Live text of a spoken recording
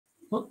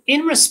Well,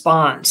 in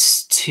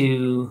response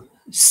to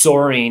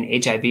soaring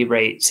HIV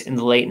rates in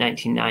the late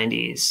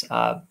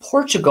 1990s,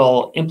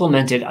 Portugal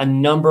implemented a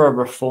number of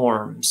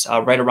reforms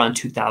right around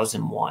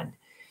 2001.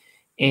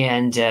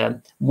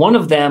 And one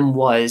of them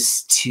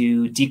was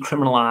to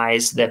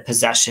decriminalize the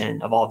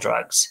possession of all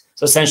drugs.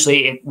 So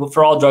essentially,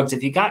 for all drugs,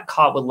 if you got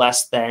caught with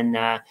less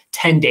than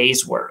 10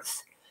 days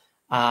worth,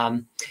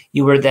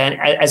 you were then,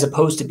 as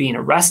opposed to being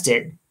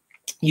arrested,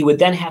 you would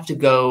then have to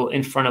go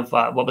in front of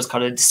what was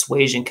called a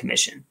dissuasion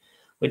commission,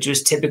 which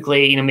was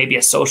typically, maybe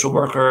a social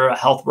worker, a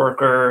health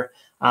worker,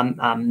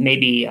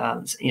 maybe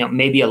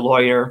a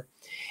lawyer.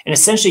 And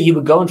essentially, you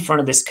would go in front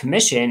of this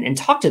commission and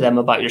talk to them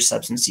about your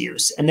substance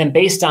use. And then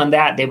based on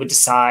that, they would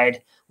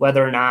decide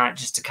whether or not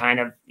just to kind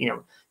of,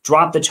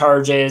 drop the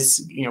charges,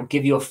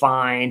 give you a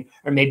fine,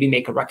 or maybe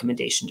make a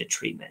recommendation to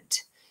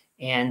treatment.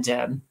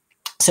 And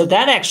so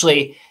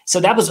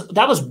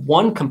that was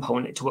one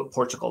component to what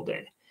Portugal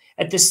did.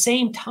 At the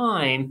same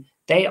time,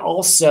 they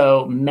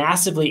also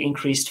massively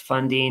increased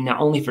funding, not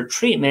only for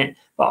treatment,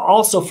 but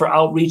also for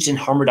outreach and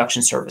harm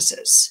reduction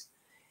services.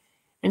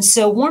 And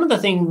so one of the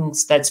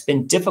things that's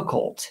been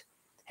difficult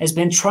has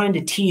been trying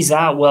to tease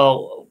out,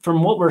 well,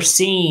 from what we're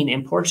seeing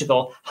in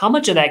Portugal, how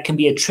much of that can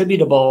be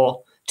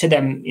attributable to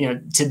them,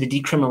 to the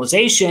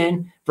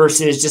decriminalization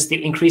versus just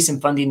the increase in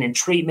funding and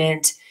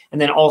treatment,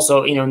 and then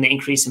also, in the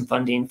increase in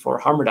funding for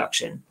harm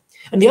reduction.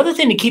 And the other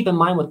thing to keep in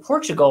mind with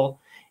Portugal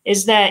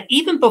is that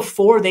even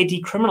before they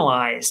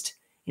decriminalized,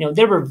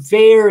 there were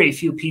very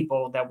few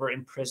people that were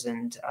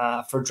imprisoned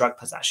for drug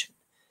possession.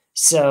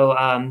 So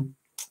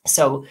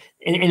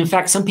in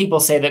fact, some people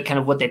say that kind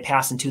of what they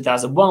passed in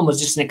 2001 was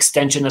just an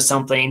extension of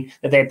something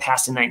that they had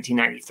passed in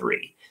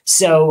 1993.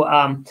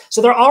 So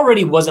there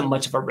already wasn't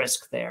much of a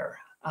risk there.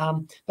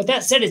 But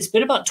that said, it's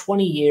been about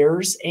 20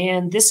 years,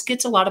 and this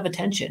gets a lot of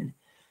attention.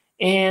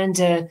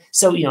 And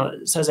so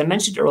as I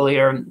mentioned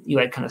earlier, you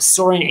had kind of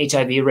soaring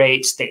HIV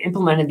rates. They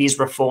implemented these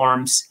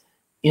reforms.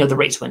 The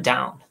rates went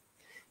down.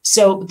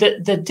 So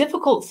the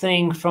difficult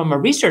thing from a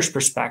research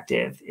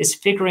perspective is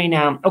figuring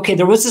out, okay,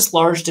 there was this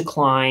large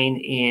decline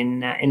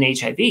in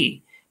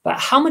HIV, but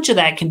how much of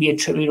that can be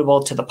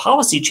attributable to the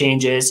policy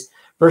changes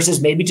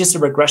versus maybe just a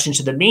regression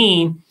to the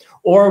mean,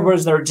 or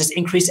was there just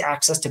increased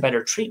access to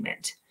better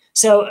treatment?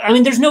 So,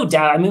 there's no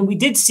doubt. We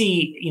did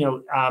see,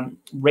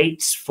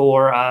 rates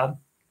for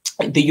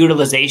the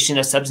utilization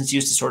of substance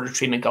use disorder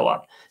treatment go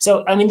up.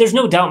 So, there's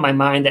no doubt in my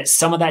mind that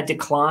some of that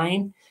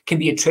decline can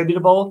be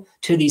attributable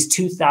to these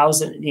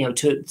 2000,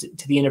 to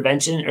the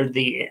intervention or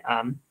the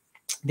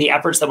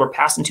efforts that were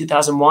passed in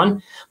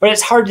 2001. But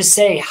it's hard to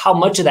say how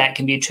much of that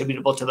can be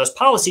attributable to those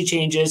policy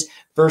changes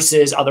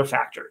versus other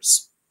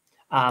factors.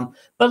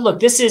 But look,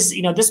 this is,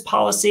 this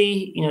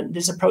policy,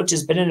 this approach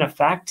has been in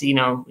effect,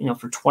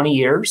 for 20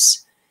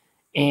 years.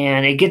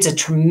 And it gets a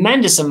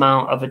tremendous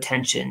amount of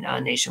attention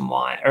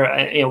nationwide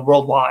or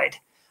worldwide.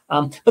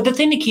 But the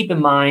thing to keep in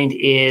mind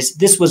is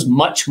this was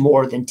much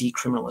more than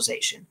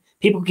decriminalization.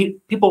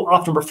 People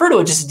often refer to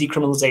it just as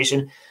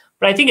decriminalization,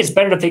 but I think it's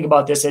better to think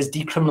about this as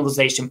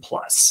decriminalization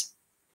plus.